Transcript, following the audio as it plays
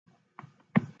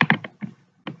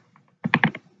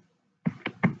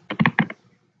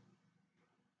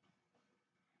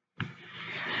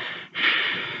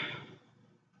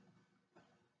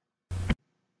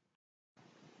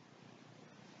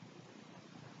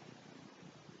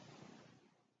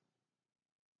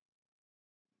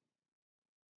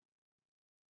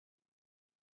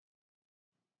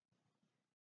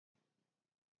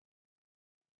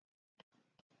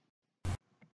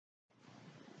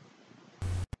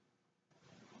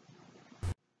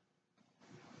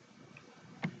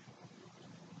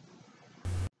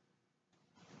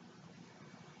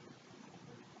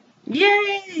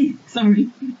Yay! Sorry.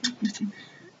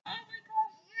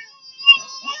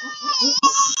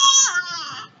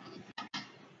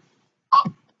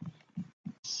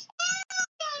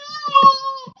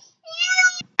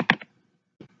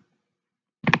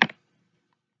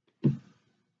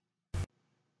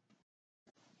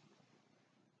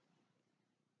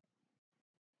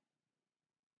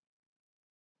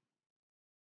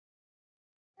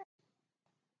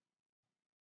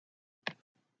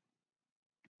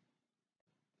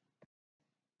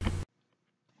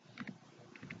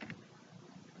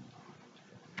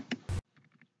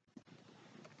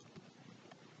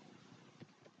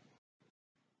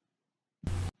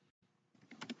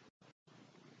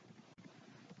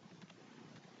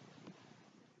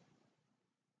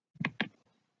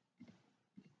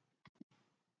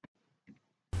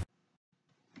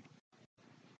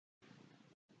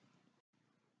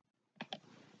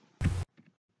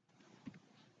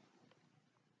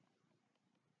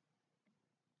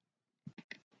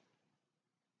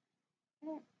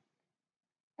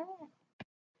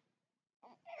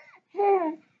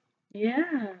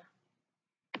 Yeah.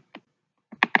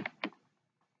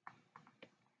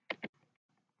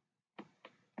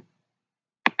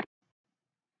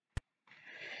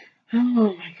 Oh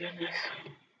my goodness.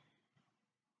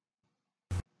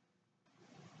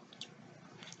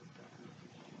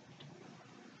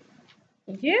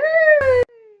 Yeah.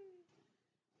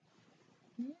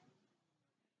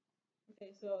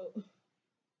 Okay, so we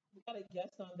got a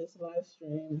guest on this live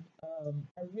stream.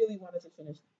 I really wanted to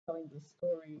finish telling this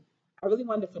story. I really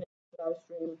wanted to finish the live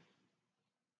stream.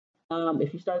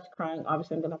 If he starts crying,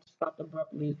 obviously I'm gonna have to stop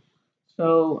abruptly.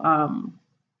 So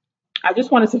I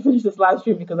just wanted to finish this live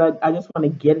stream because I just want to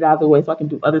get it out of the way so I can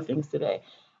do other things today.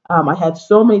 I had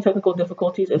so many technical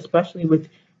difficulties, especially with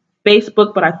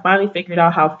Facebook, but I finally figured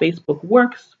out how Facebook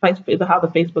works, how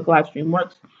the Facebook live stream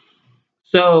works.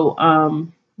 So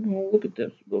look at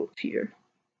this little tier.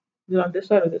 Is it on this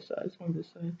side or this side? It's on this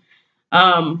side.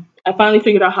 I finally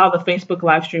figured out how the Facebook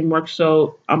live stream works.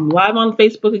 So I'm live on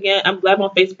Facebook again. I'm live on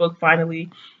Facebook finally,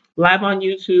 live on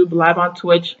YouTube, live on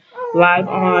Twitch, live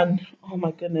on, oh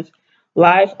my goodness,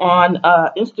 live on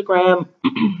Instagram.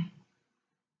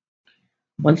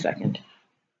 One second.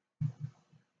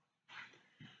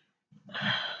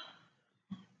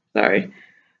 Sorry.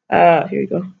 Here you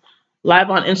go. Live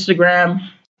on Instagram,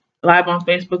 live on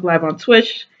Facebook, live on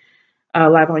Twitch,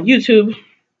 live on YouTube.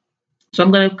 So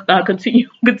I'm going to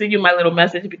continue my little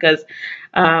message because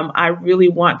I really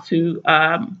want to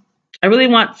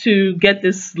get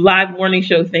this live morning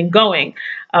show thing going.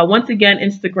 Once again,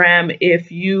 Instagram.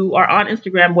 If you are on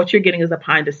Instagram, what you're getting is the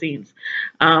behind the scenes,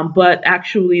 but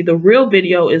actually the real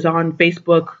video is on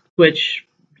Facebook, Twitch,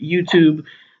 YouTube.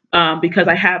 Because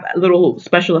I have little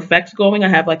special effects going. I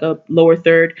have like a lower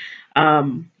third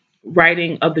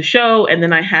writing of the show, and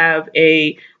then I have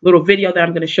a little video that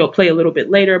I'm going to play a little bit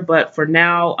later. But for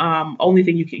now, only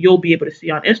thing you'll be able to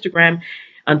see on Instagram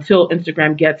until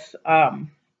Instagram gets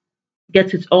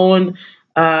its own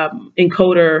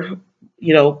encoder,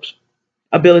 you know,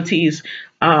 abilities.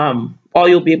 All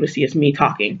you'll be able to see is me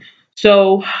talking.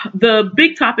 So the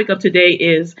big topic of today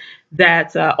is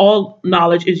that all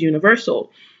knowledge is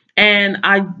universal, and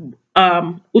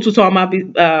ututoma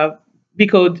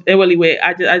biko eweliwe.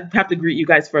 I have to greet you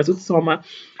guys first. Ututoma,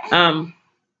 um,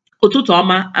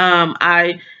 ututoma.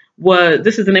 I was.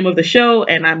 This is the name of the show,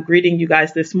 and I'm greeting you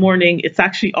guys this morning. It's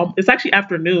actually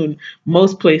afternoon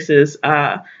most places.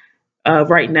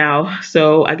 Right now.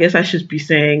 So I guess I should be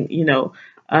saying,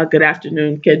 good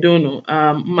afternoon, kedunu,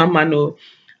 mamano.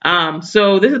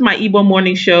 So this is my Igbo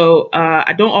morning show.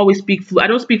 I don't always I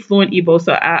don't speak fluent Igbo,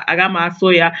 so I got my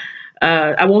soya.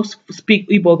 I won't speak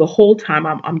Igbo the whole time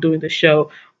I'm doing the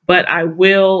show, but I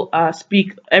will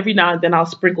speak every now and then. I'll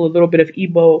sprinkle a little bit of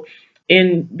Igbo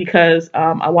in because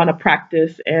I want to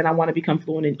practice and I want to become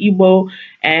fluent in Igbo.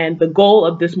 And the goal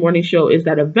of this morning show is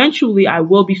that eventually I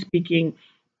will be speaking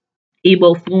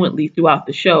Igbo fluently throughout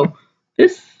the show.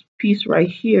 This piece right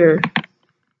here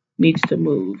needs to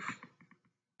move.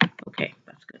 Okay,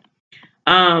 that's good.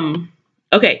 Um,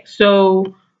 okay,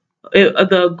 so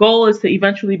the goal is to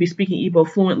eventually be speaking Igbo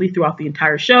fluently throughout the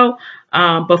entire show.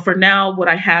 But for now, what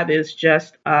I have is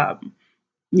just, I'll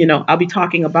be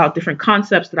talking about different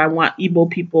concepts that I want Igbo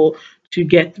people to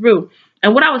get through.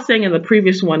 And what I was saying in the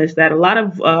previous one is that a lot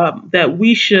of that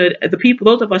we should, the people,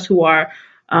 those of us who are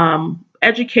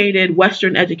educated,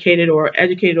 Western educated, or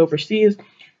educated overseas,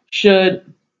 should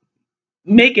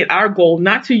make it our goal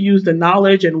not to use the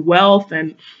knowledge and wealth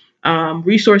and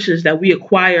resources that we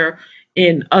acquire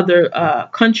in other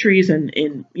countries and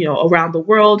in around the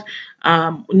world.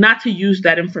 Not to use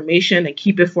that information and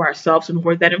keep it for ourselves and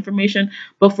hoard that information,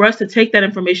 but for us to take that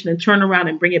information and turn around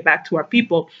and bring it back to our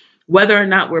people, whether or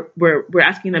not we're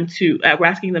asking them to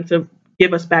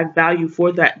give us back value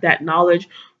for that knowledge,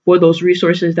 for those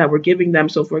resources that we're giving them.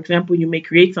 So, for example, you may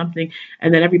create something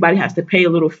and then everybody has to pay a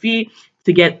little fee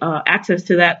to get access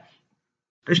to that.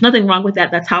 There's nothing wrong with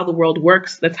that. That's how the world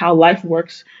works. That's how life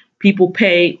works. People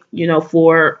pay,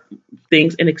 for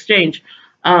things in exchange.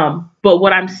 But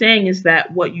what I'm saying is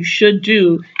that what you should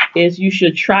do is you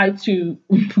should try to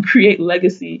create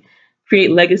legacies.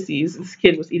 This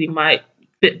kid was eating my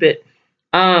Fitbit.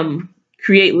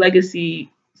 Create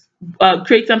legacy,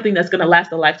 create something that's going to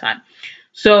last a lifetime.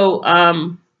 So,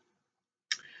 now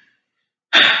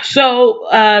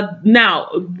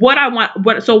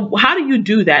so how do you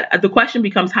do that? The question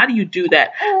becomes, how do you do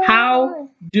that?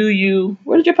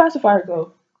 Where did your pacifier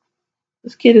go?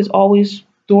 This kid is always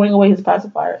throwing away his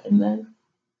pacifier and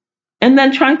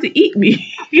then trying to eat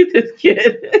me. This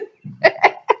kid.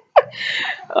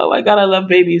 Oh my God, I love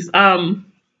babies.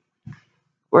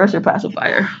 Where's your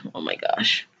pacifier? Oh my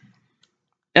gosh.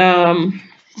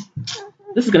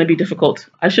 This is going to be difficult.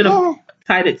 I should have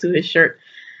tied it to his shirt.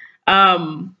 What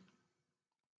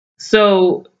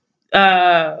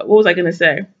was I going to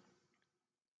say?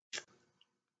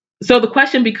 So the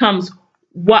question becomes,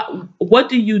 what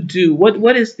do you do?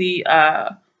 What is the,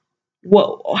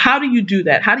 how do you do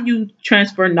that? How do you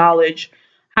transfer knowledge?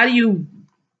 How do you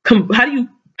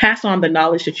pass on the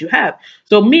knowledge that you have?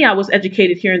 So me, I was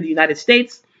educated here in the United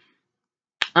States.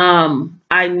 I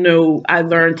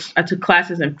took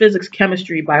classes in physics,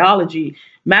 chemistry, biology,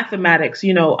 mathematics,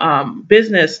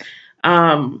 business,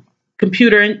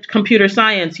 computer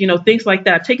science, things like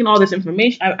that. I've taken all this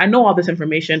information. I know all this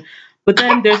information, but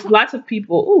then there's lots of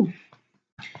people.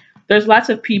 There's lots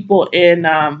of people in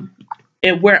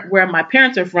where my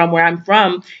parents are from, where I'm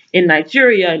from, in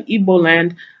Nigeria, in Igbo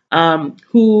land,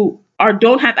 who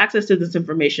don't have access to this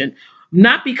information.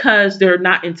 Not because they're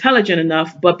not intelligent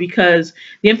enough, but because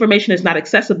the information is not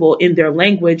accessible in their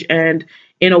language and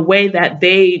in a way that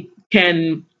they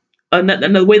can,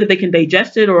 in a way that they can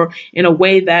digest it, or in a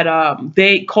way that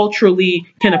they culturally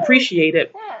can appreciate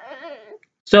it.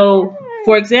 So,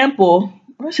 for example,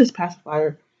 where's his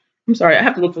pacifier? I'm sorry, I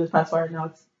have to look for this pacifier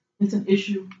now. It's an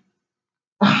issue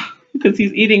because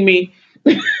he's eating me.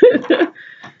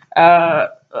 Oh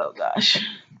gosh.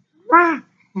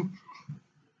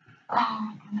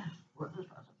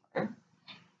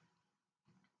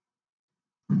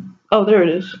 Oh, there it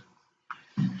is.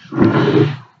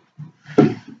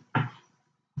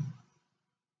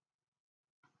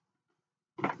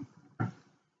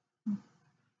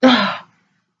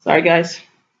 Sorry, guys.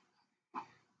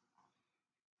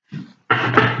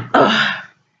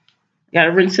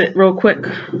 Gotta rinse it real quick.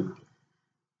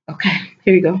 Okay,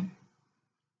 here you go.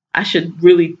 I should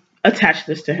really attach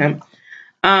this to him,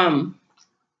 because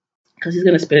he's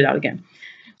gonna spit it out again.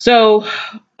 So,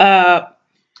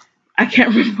 I can't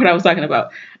remember what I was talking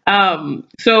about.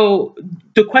 So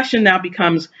the question now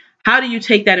becomes, how do you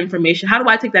take that information? How do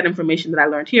I take that information that I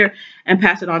learned here and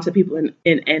pass it on to people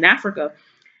in Africa?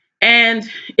 And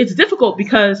it's difficult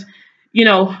because,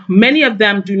 many of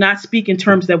them do not speak in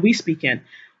terms that we speak in.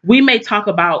 We may talk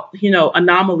about,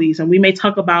 anomalies, and we may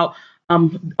talk about,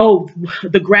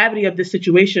 the gravity of this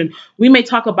situation. We may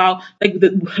talk about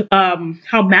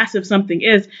how massive something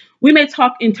is. We may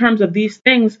talk in terms of these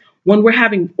things when we're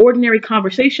having ordinary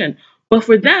conversation. But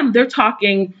for them, they're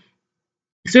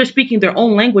speaking their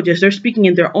own languages. They're speaking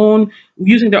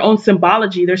using their own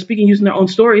symbology. They're speaking using their own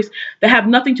stories that have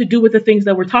nothing to do with the things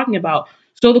that we're talking about.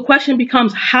 So the question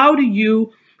becomes, how do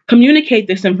you communicate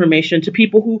this information to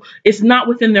people who it's not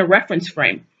within their reference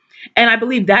frame? And I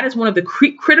believe that is one of the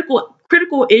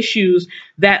critical issues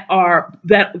that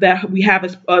we have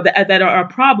that are a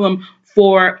problem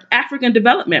for African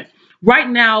development. Right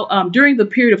now, during the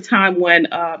period of time when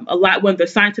there was a lot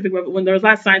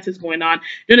of scientists going on,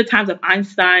 during the times of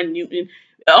Einstein, Newton,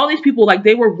 all these people,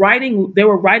 they were writing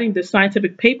the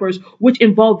scientific papers which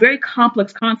involved very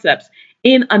complex concepts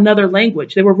in another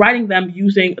language. They were writing them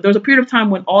using. There was a period of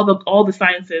time when all the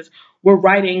sciences were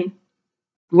writing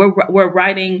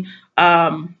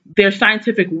their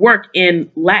scientific work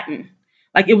in Latin.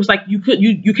 It was like you can't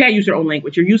use your own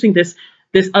language. You're using this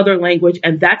other language,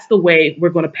 and that's the way we're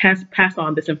going to pass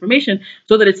on this information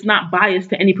so that it's not biased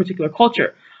to any particular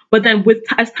culture. But then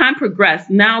as time progressed,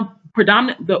 now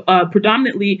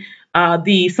predominantly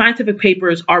the scientific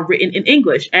papers are written in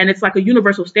English, and it's like a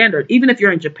universal standard. Even if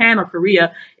you're in Japan or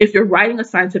Korea, if you're writing a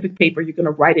scientific paper, you're going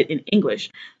to write it in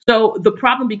English. So the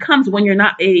problem becomes when you're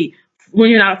not a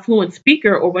a fluent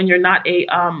speaker, or when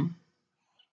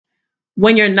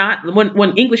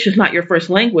English is not your first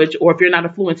language, or if you're not a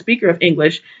fluent speaker of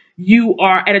English, you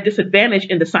are at a disadvantage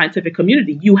in the scientific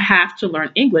community. You have to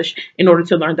learn English in order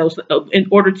to learn those, in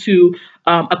order to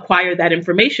acquire that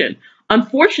information.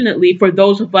 Unfortunately, for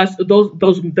those of us,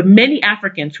 the many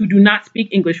Africans who do not speak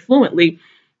English fluently,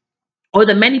 or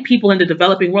the many people in the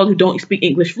developing world who don't speak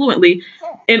English fluently,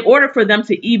 in order for them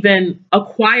to even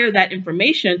acquire that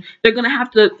information, they're going to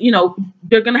have to,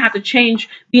 they're going to have to change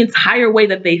the entire way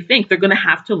that they think. They're going to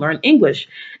have to learn English,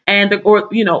 and they're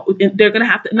going to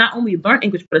have to not only learn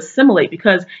English but assimilate.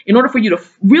 Because in order for you to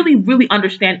really, really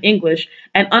understand English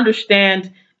and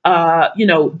understand,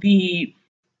 the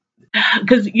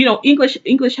because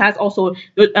English has also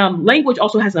language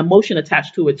also has emotion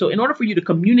attached to it. So in order for you to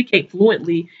communicate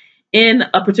fluently in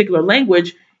a particular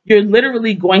language, you're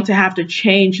literally going to have to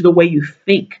change the way you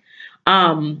think.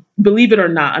 Believe it or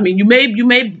not. I mean, you may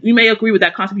agree with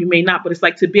that concept, you may not, but it's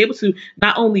like to be able to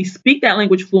not only speak that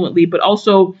language fluently, but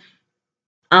also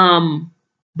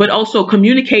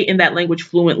communicate in that language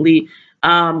fluently.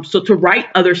 So to write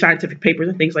other scientific papers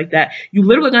and things like that, you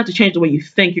literally going to have to change the way you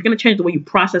think. You're going to change the way you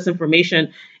process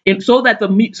information, and so that the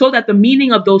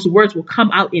meaning of those words will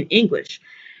come out in English.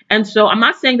 And so I'm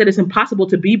not saying that it's impossible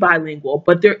to be bilingual,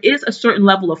 but there is a certain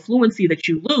level of fluency that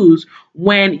you lose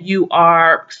when you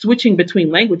are switching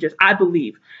between languages, I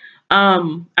believe.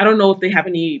 I don't know if they have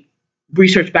any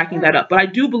research backing that up, but I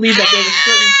do believe that there's a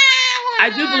certain, I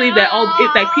do believe that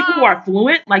like people who are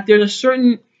fluent, like there's a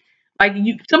certain, like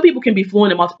some people can be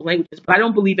fluent in multiple languages, but I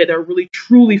don't believe that they're really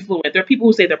truly fluent. There are people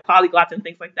who say they're polyglots and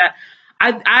things like that.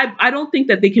 I don't think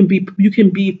that you can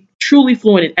be truly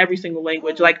fluent in every single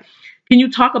language. Like, can you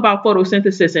talk about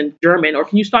photosynthesis in German, or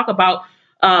can you talk about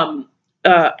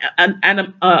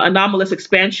anomalous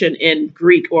expansion in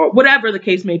Greek, or whatever the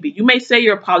case may be? You may say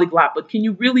you're a polyglot, but can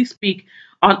you really speak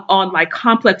on like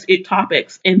complex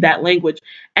topics in that language?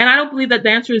 And I don't believe that the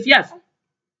answer is yes.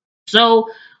 So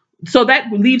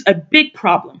that leaves a big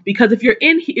problem, because if you're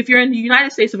in the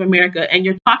United States of America and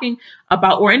you're talking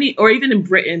about, or even in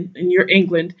Britain and you're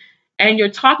England, and you're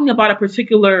talking about a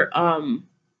particular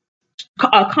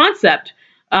concept,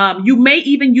 you may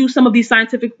even use some of these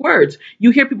scientific words.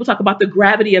 You hear people talk about the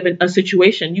gravity of a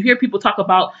situation. You hear people talk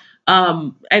about,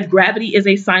 and gravity is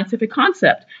a scientific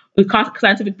concept, a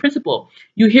scientific principle.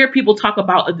 You hear people talk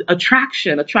about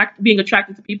attraction, being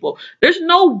attracted to people. There's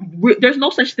no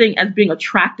such thing as being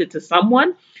attracted to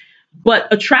someone,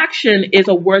 but attraction is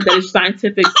a word that is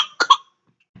scientific.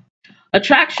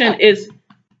 Attraction is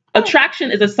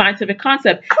Attraction is a scientific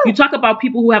concept. You talk about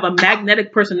people who have a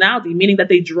magnetic personality, meaning that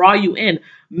they draw you in.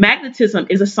 Magnetism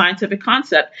is a scientific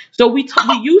concept. So we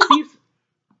use these.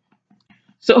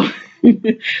 So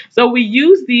so we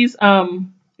use these.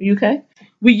 You okay?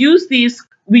 We use these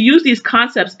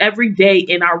concepts every day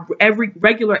in our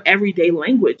regular everyday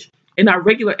language, in our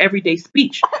regular everyday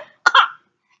speech.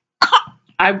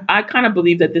 I kind of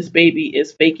believe that this baby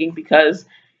is faking, because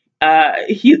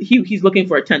he's looking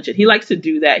for attention. He likes to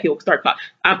do that. He'll start coughing.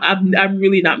 I'm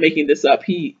really not making this up.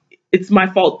 It's my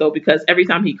fault though, because every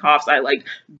time he coughs, I like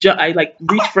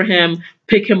reach for him,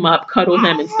 pick him up, cuddle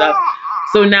him and stuff.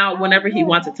 So now whenever he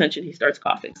wants attention, he starts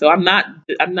coughing. So I'm not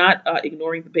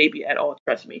ignoring the baby at all.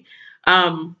 Trust me.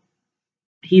 Um,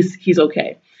 he's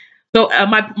okay. So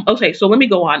so let me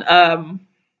go on.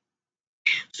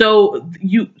 So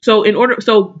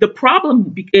the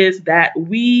problem is that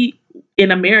we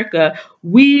in America,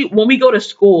 when we go to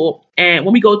school and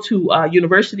when we go to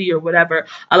university or whatever,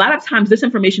 a lot of times this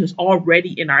information is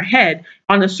already in our head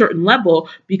on a certain level,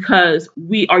 because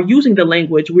we are using the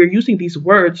language, we're using these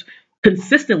words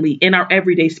consistently in our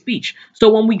everyday speech.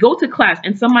 So when we go to class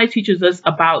and somebody teaches us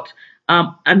about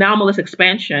anomalous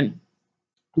expansion,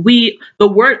 the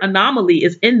word anomaly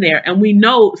is in there, and we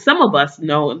know, some of us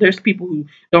know, there's people who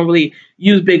don't really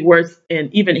use big words,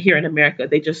 and even here in America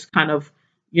they just kind of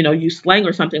use slang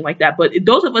or something like that. But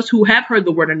those of us who have heard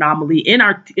the word anomaly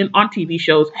on TV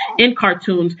shows, in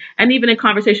cartoons, and even in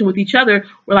conversation with each other,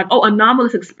 we're like, oh,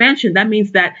 anomalous expansion, that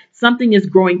means that something is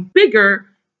growing bigger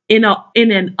in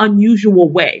an unusual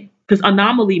way, because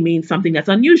anomaly means something that's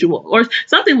unusual or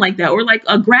something like that. Or like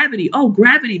a gravity. Oh,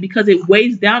 gravity, because it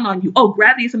weighs down on you. Oh,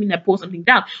 gravity is something that pulls something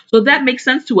down. So that makes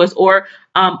sense to us. Or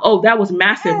oh, that was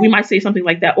massive. We might say something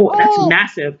like that. Oh, that's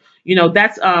massive.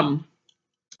 That's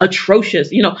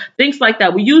atrocious. Things like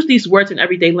that. We use these words in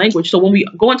everyday language. So when we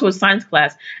go into a science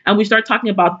class and we start talking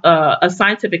about a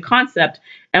scientific concept,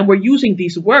 and we're using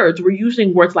these words, we're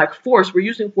using words like force, we're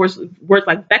using words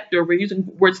like vector, we're using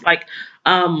words like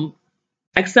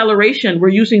acceleration. We're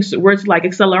using words like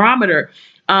accelerometer.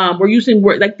 We're using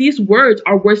words like these words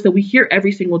are words that we hear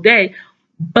every single day,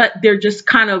 but they're just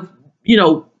kind of, you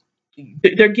know,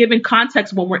 they're given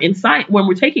context when we're in science, when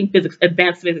we're taking physics,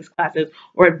 advanced physics classes,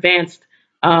 or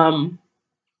um,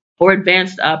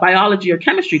 advanced biology or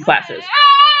chemistry classes.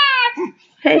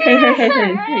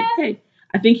 Hey.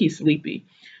 I think he's sleepy.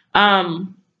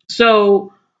 Um,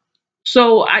 so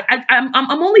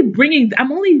I'm only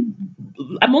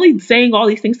I'm only saying all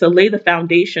these things to lay the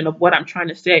foundation of what I'm trying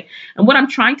to say. And what I'm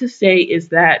trying to say is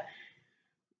that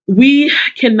we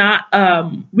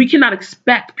cannot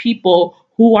expect people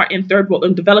who are in third world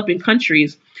and developing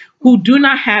countries who do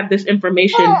not have this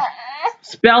information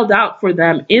spelled out for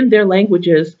them in their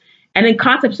languages and in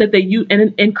concepts that they use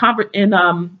and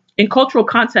in cultural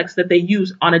contexts that they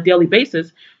use on a daily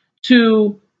basis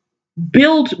to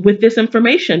build with this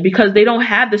information, because they don't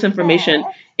have this information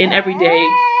in everyday.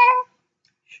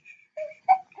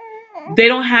 They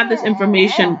don't have this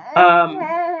information.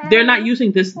 They're not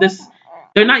using this.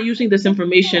 They're not using this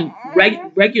information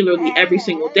regularly every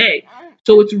single day.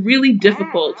 So it's really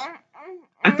difficult.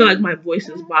 I feel like my voice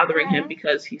is bothering him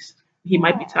because he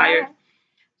might be tired.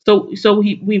 So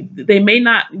they may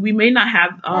not we may not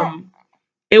have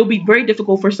it will be very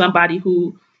difficult for somebody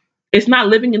who is not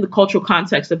living in the cultural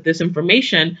context of this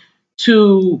information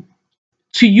to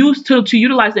to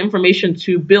utilize the information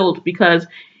to build, because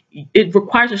it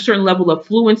requires a certain level of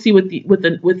fluency with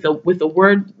the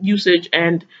word usage,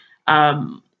 and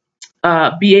um,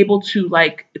 be able to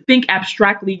like think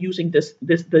abstractly using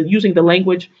using the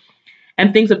language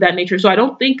and things of that nature. So I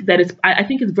don't think that I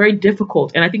think it's very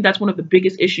difficult, and I think that's one of the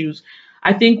biggest issues.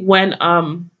 I think when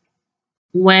the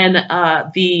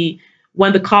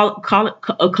when the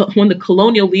when the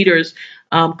colonial leaders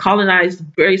colonized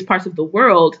various parts of the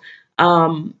world,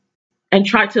 um, and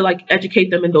tried to like educate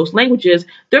them in those languages,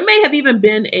 there may have even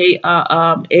been a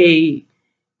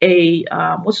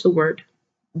what's the word,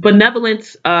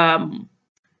 benevolent.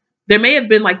 There may have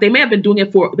been like they may have been doing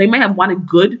it for, they may have wanted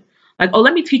good, like, oh,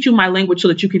 let me teach you my language so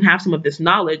that you can have some of this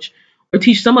knowledge, or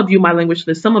teach some of you my language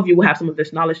so that some of you will have some of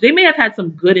this knowledge. They may have had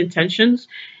some good intentions,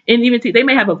 and even they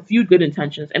may have a few good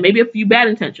intentions and maybe a few bad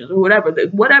intentions or whatever.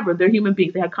 Whatever, they're human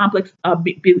beings. They had complex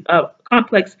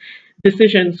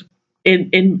decisions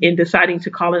in deciding to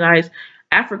colonize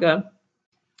Africa.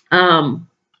 Um,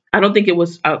 I don't think it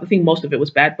was. I think most of it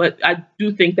was bad, but I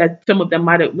do think that some of them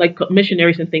might have, like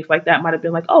missionaries and things like that, might have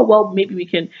been like, oh well, maybe we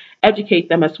can educate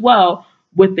them as well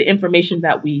with the information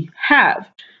that we have.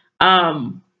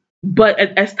 Um, but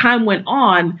as time went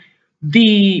on,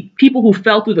 the people who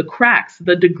fell through the cracks,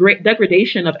 the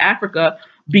degradation of Africa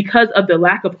because of the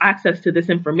lack of access to this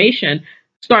information,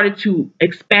 started to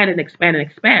expand and expand and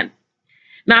expand.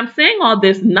 Now, I'm saying all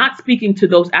this not speaking to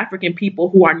those African people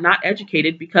who are not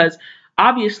educated, because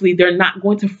obviously they're not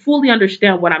going to fully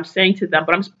understand what I'm saying to them,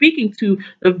 but I'm speaking to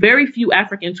the very few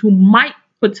Africans who might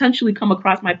potentially come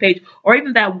across my page, or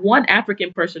even that one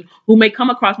African person who may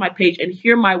come across my page and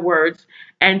hear my words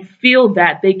and feel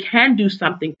that they can do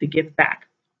something to give back.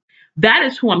 That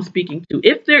is who I'm speaking to.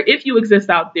 If you exist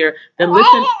out there, then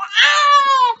listen.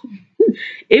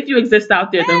 If you exist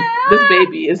out there, then this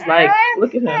baby is like,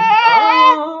 look at him.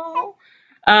 Oh.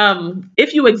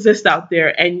 If you exist out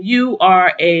there and you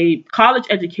are a college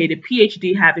educated,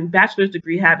 PhD having, bachelor's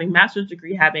degree having, master's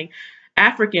degree having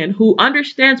African who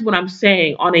understands what I'm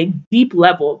saying on a deep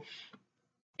level,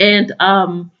 and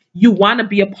you want to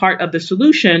be a part of the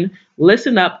solution,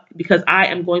 listen up, because I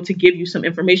am going to give you some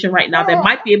information right now that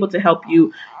might be able to help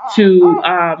you to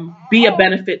be a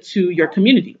benefit to your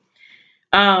community.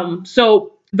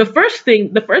 So the first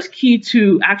key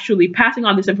to actually passing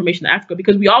on this information to Africa,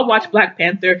 because we all watched Black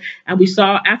Panther and we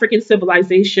saw African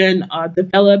civilization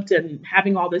developed and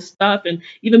having all this stuff and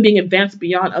even being advanced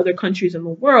beyond other countries in the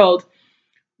world.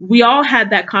 We all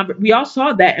had that we all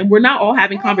saw that, and we're now all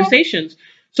having conversations.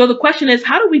 So the question is,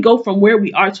 how do we go from where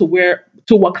we are to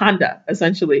Wakanda,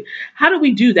 essentially? How do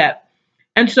we do that?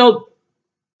 And so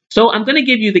I'm going to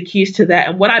give you the keys to that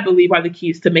and what I believe are the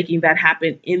keys to making that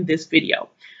happen in this video.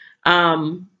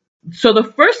 So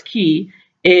the first key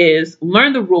is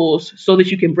learn the rules so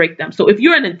that you can break them. So if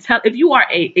you're if you are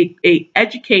a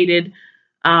educated,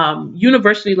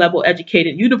 university level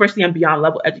educated, university and beyond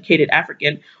level educated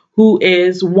African who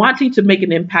is wanting to make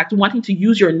an impact, wanting to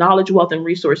use your knowledge, wealth, and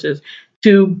resources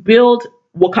to build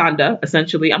Wakanda,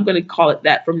 essentially, I'm going to call it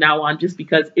that from now on, just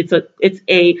because it's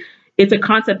a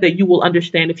concept that you will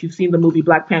understand if you've seen the movie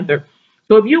Black Panther.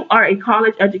 So if you are a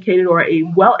college educated or a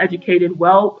well educated,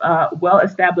 well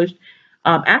established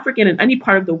African in any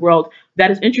part of the world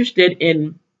that is interested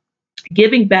in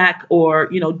giving back or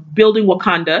building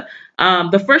Wakanda,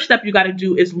 the first step you got to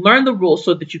do is learn the rules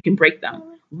so that you can break them.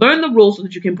 Learn the rules so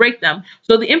that you can break them.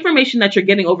 So the information that you're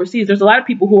getting overseas, there's a lot of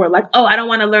people who are like, oh, I don't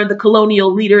want to learn the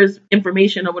colonial leaders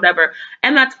information or whatever,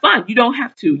 and that's fine. You don't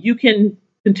have to. You can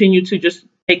continue to just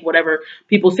take whatever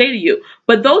people say to you.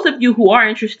 But those of you who are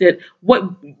interested,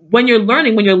 when you're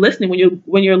learning, when you're listening,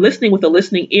 when you're listening with a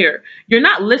listening ear, you're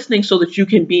not listening so that you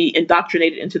can be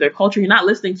indoctrinated into their culture. You're not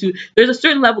listening to. There's a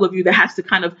certain level of you that has to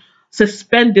kind of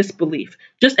suspend disbelief.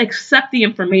 Just accept the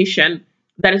information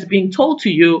that is being told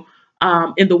to you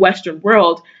in the Western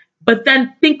world. But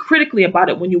then think critically about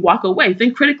it when you walk away.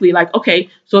 Think critically, like, okay,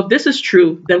 so if this is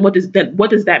true, then what does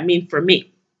that mean for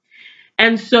me?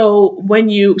 And so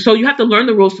you have to learn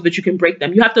the rules so that you can break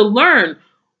them. You have to learn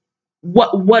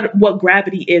what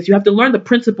gravity is. You have to learn the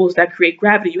principles that create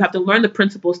gravity. You have to learn the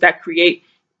principles that create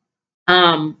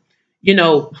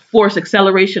force,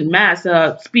 acceleration, mass,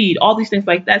 speed, all these things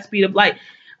like that, speed of light,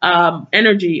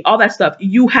 energy, all that stuff.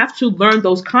 You have to learn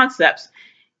those concepts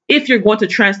if you're going to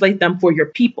translate them for your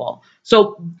people.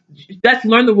 So that's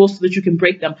learn the rules so that you can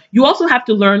break them. You also have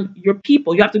to learn your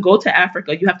people. You have to go to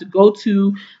Africa. You have to go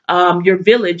to your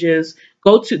villages.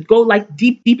 Go like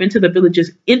deep into the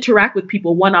villages. Interact with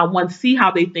people one on one. See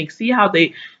how they think. See how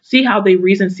they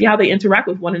reason. See how they interact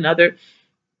with one another.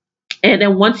 And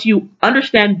then once you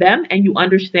understand them and you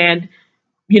understand,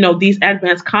 these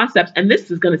advanced concepts, and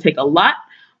this is going to take a lot,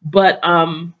 but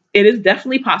it is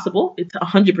definitely possible. It's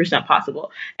 100%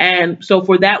 possible. And so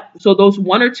so those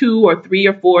one or two or three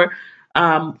or four,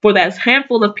 for that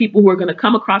handful of people who are going to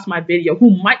come across my video,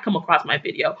 who might come across my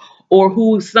video, or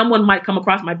who someone might come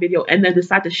across my video and then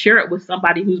decide to share it with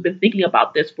somebody who's been thinking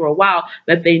about this for a while,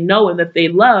 that they know and that they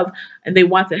love and they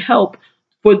want to help.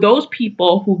 For those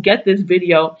people who get this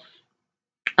video,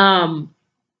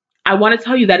 I want to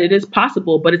tell you that it is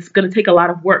possible, but it's going to take a lot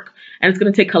of work and it's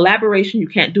going to take collaboration. You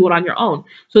can't do it on your own.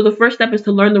 So the first step is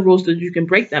to learn the rules so that you can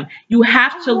break them. You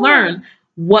have to learn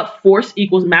what force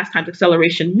equals mass times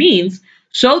acceleration means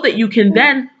so that you can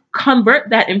then convert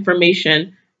that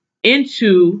information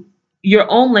into your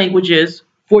own languages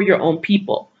for your own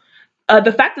people.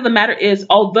 The fact of the matter is,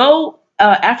 although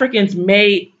Africans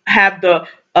may have the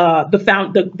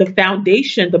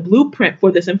foundation, the blueprint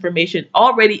for this information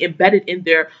already embedded in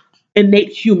their innate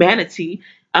humanity,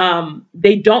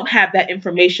 they don't have that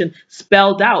information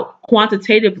spelled out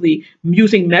quantitatively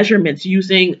using measurements,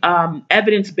 using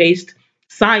evidence-based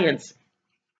science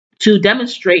to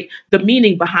demonstrate the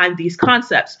meaning behind these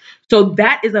concepts. So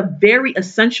that is a very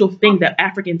essential thing that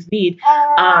Africans need.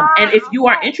 And if you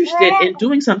are interested in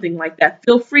doing something like that,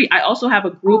 feel free. I also have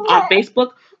a group on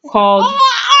Facebook called.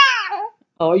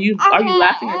 Oh, are you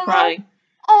laughing or crying?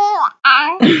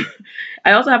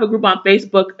 I also have a group on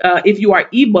Facebook. If you are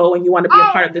Igbo and you want to be a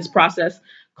part of this process,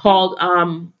 called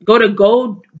go to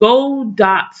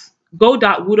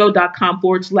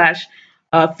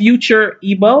go.wudo.com/future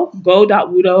Igbo.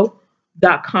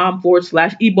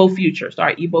 Go.wudo.com/Igbo future.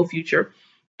 Sorry, Igbo future.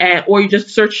 Or you just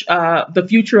search the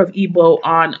future of Igbo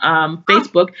on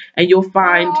Facebook, and you'll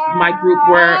find my group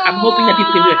where I'm hoping that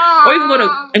people can do it. Or you can go to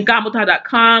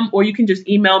nkamuta.com, or you can just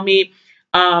email me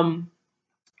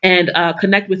and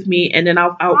connect with me, and then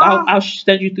I'll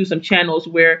send you through some channels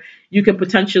where you can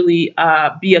potentially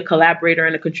be a collaborator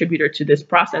and a contributor to this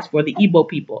process for the Igbo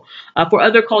people. For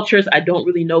other cultures, I don't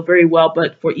really know very well,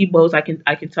 but for Igbos, I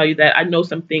can tell you that I know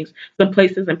some things, some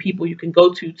places and people you can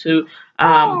go to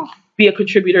be a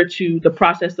contributor to the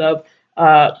process of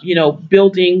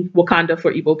building Wakanda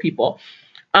for Igbo people.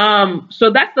 So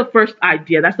that's the first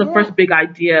idea. That's the first big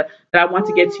idea that I want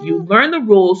to get to you. Learn the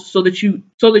rules so that you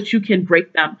can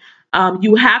break them.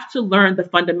 You have to learn the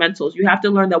fundamentals. You have to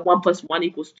learn that 1 +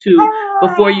 1 = 2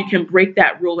 before you can break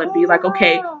that rule and be like,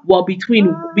 okay, well,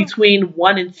 between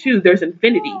 1 and 2, there's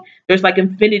infinity. There's like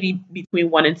infinity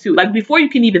between 1 and 2. Like before you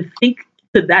can even think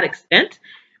to that extent,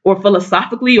 or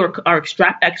philosophically, or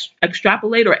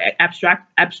extrapolate or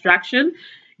abstraction,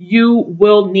 you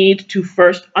will need to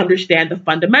first understand the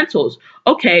fundamentals.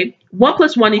 Okay, 1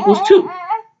 + 1 = 2.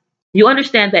 You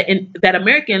understand that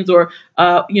Americans or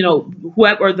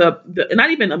whoever the not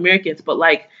even Americans, but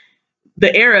like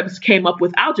the Arabs came up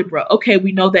with algebra. Okay,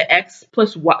 we know that x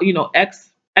plus y, x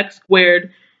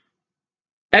squared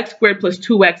plus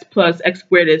 2x plus x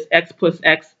squared is x plus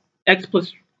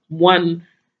 1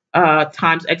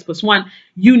 times x plus 1.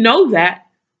 You know that.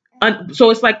 So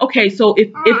it's like, okay, so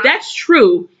if that's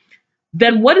true,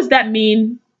 then what does that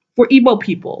mean for Igbo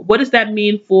people? What does that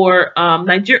mean for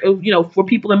Nigeria? For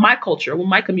people in my culture, in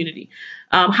my community?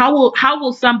 How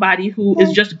will somebody who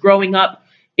is just growing up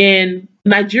in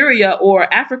Nigeria or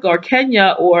Africa or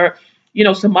Kenya or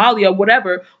Somalia,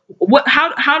 whatever.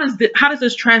 How does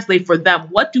this translate for them?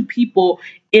 What do people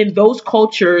in those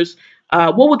cultures,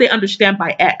 what would they understand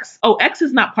by X? Oh, X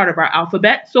is not part of our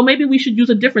alphabet, so maybe we should use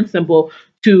a different symbol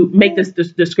to make this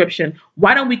description.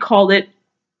 Why don't we call it,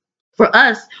 for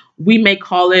us, we may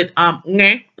call it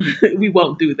 "ngeh." We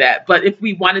won't do that. But if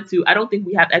we wanted to, I don't think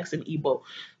we have X in Igbo,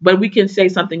 but we can say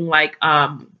something like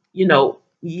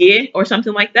yeah, or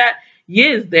something like that. Yeah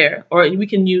is there, or we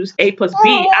can use A plus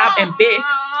B, and B.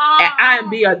 I and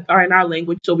B are in our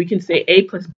language, so we can say A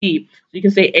plus B. So you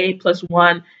can say A plus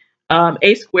one,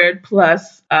 A squared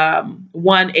plus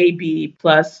one AB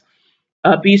plus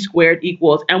B squared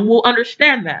equals, and we'll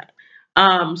understand that.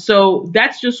 So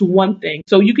that's just one thing.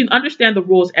 So you can understand the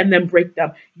rules and then break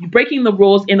them. You breaking the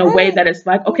rules in a way that it's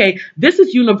like, okay, this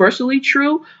is universally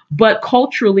true, but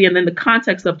culturally and in the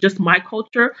context of just my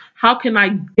culture, how can I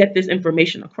get this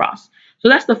information across? So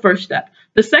that's the first step.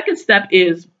 The second step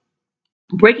is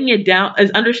breaking it down, is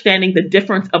understanding the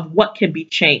difference of what can be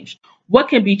changed. What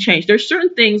can be changed? There's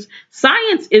certain things.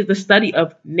 Science is the study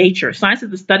of nature. Science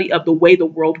is the study of the way the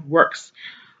world works.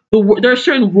 There are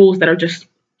certain rules that are just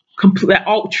complete,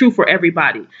 all true for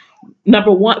everybody.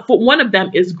 Number one, for one of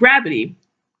them is gravity.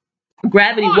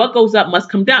 Gravity, what goes up must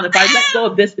come down. If I let go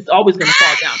of this, it's always going to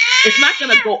fall down. It's not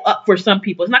going to go up for some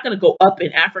people. It's not going to go up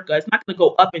in Africa. It's not going to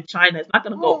go up in China. It's not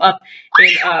going to go up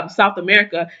in South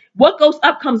America. What goes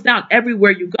up comes down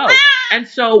everywhere you go. And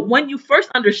so when you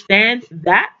first understand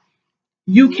that,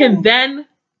 you can then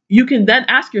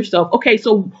ask yourself, okay,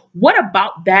 so what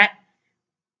about that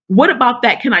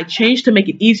can I change to make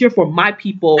it easier for my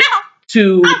people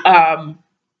to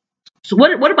so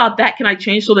what about that can I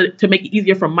change so that to make it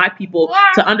easier for my people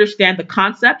to understand the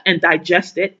concept and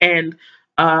digest it and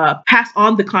pass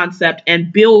on the concept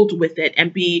and build with it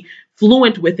and be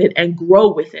fluent with it and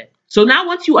grow with it. So now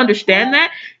once you understand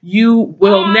that, you'll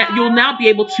now be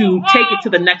able to take it to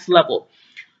the next level.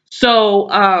 So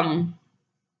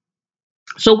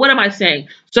so what am I saying?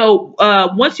 So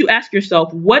once you ask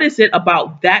yourself, what is it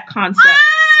about that concept?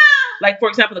 Like, for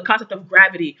example, the concept of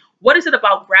gravity. What is it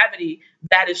about gravity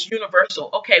that is universal?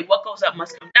 Okay, what goes up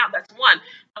must come down. That's one.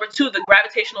 Number two, the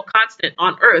gravitational constant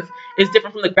on Earth is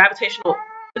different from the gravitational.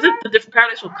 Is it the different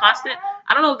gravitational constant?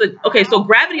 I don't know. Okay, so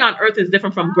gravity on Earth is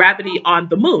different from gravity on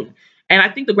the moon. And I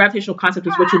think the gravitational constant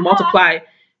is what you multiply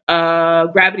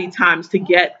gravity times to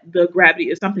get the gravity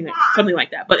is something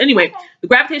like that. But anyway, the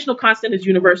gravitational constant is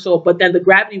universal, but then the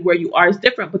gravity where you are is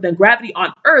different. But then gravity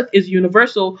on Earth is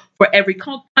universal for every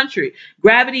country.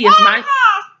 Gravity,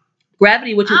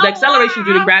 which is the acceleration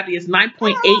due to gravity, is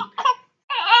 9.8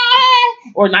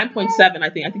 or 9.7. I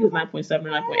think it's 9.7 or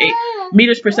 9.8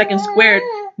 meters per second squared.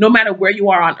 No matter where you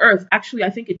are on Earth, actually, I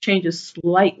think it changes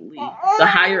slightly the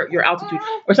higher your altitude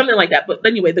or something like that. But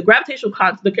anyway, the gravitational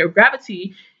constant, the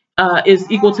gravity is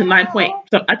equal to I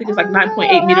think it's like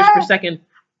 9.8 meters per second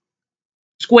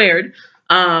squared.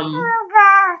 Um,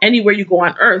 Anywhere you go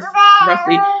on Earth,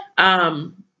 roughly.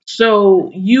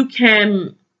 So you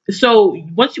can. So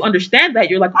once you understand that,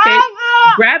 you're like, okay,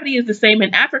 gravity is the same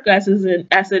in Africa as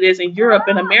it is in Europe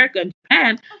and America and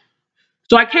Japan.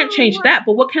 So I can't change that,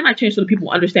 but what can I change so that people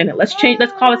understand it? Let's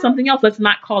call it something else. Let's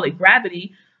not call it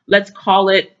gravity. Let's call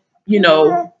it,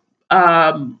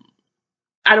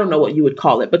 I don't know what you would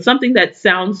call it, but something that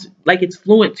sounds like it's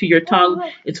fluent to your tongue,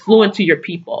 it's fluent to your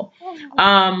people.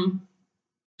 Um,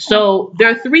 so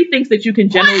there are three things that you can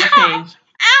generally change.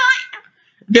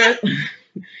 There,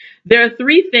 there are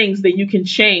three things that you can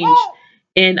change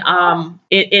in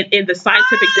the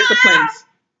scientific disciplines.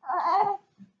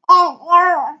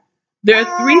 There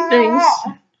are three things.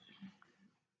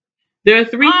 There are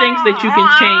three things that you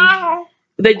can change.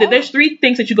 There's three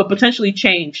things that you could potentially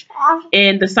change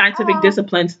in the scientific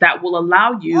disciplines that will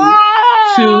allow you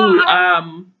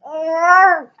to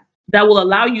that will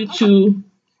allow you to.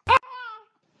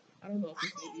 I don't know if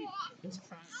this baby is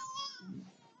crying.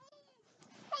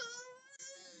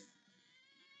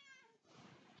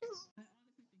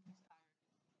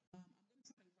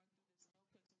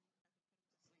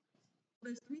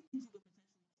 There's three things you could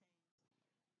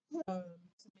to make it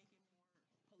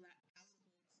more palatable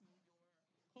to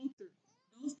your culture.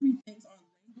 Those three things are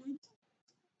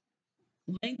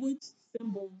language,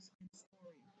 symbols, and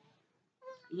story.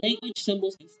 Language,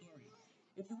 symbols, and story.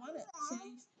 If you want to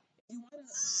change, if you want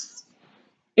to,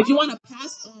 if you want to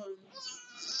pass on,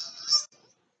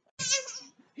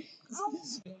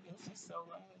 this baby is so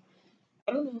loud.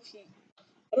 I don't know if he,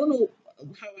 I don't know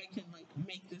how I can like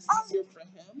make this easier for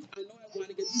him. I know I want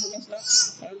to get the information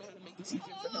out. I don't know how to make this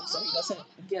easier for him so he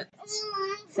doesn't get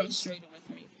frustrated with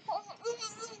me.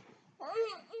 Are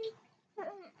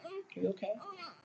you okay?